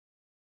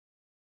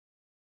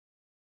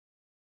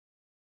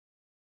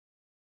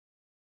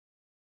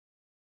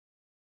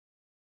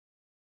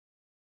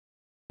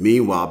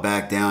Meanwhile,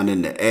 back down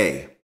in the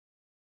A,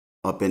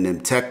 up in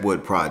them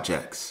Techwood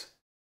projects,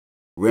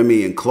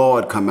 Remi and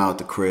Claude come out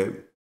the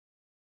crib,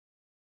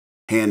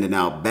 handing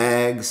out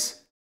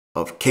bags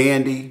of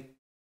candy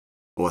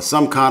or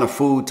some kind of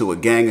food to a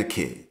gang of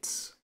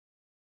kids.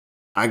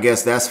 I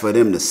guess that's for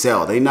them to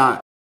sell. They not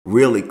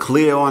really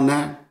clear on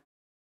that.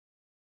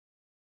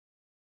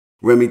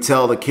 Remi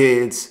tell the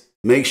kids,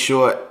 make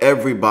sure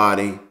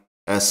everybody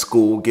at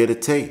school get a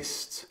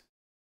taste.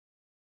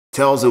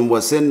 Tells them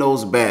what's in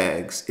those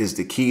bags is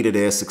the key to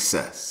their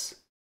success.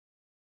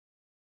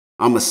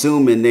 I'm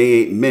assuming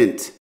they ain't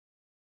meant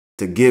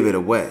to give it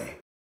away.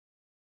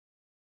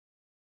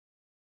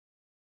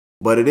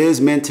 But it is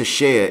meant to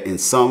share in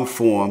some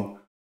form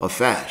of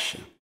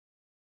fashion.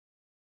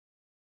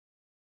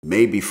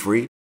 Maybe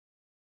free,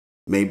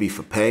 maybe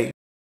for pay,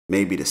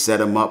 maybe to set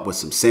them up with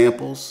some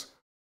samples.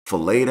 For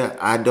later,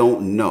 I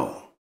don't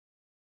know.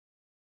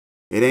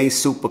 It ain't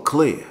super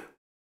clear.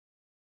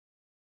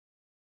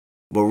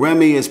 But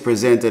Remi is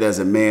presented as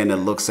a man that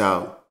looks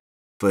out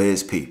for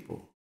his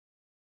people,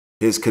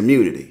 his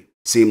community.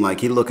 Seem like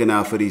he looking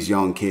out for these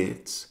young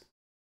kids.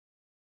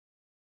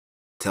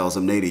 Tells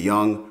them they the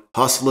young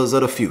hustlers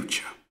of the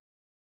future.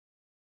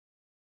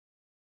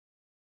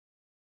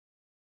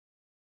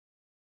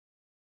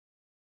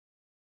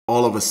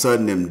 All of a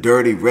sudden, them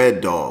dirty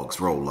red dogs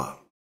roll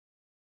up.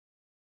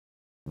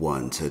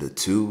 1 to the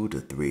 2,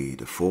 the 3,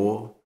 the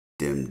 4.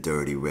 Them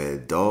dirty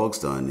red dogs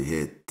done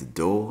hit the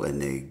door and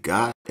they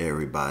got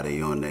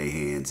everybody on their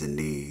hands and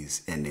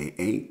knees, and they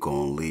ain't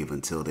gonna leave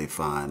until they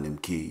find them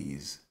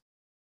keys.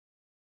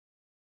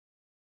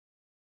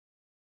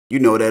 You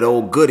know that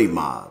old goody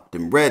mob,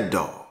 them red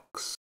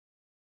dogs.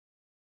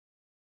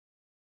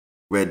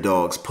 Red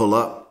dogs pull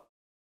up,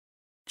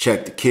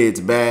 check the kids'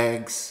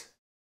 bags,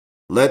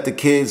 let the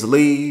kids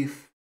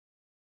leave,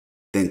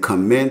 then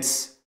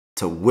commence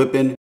to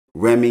whipping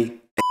Remi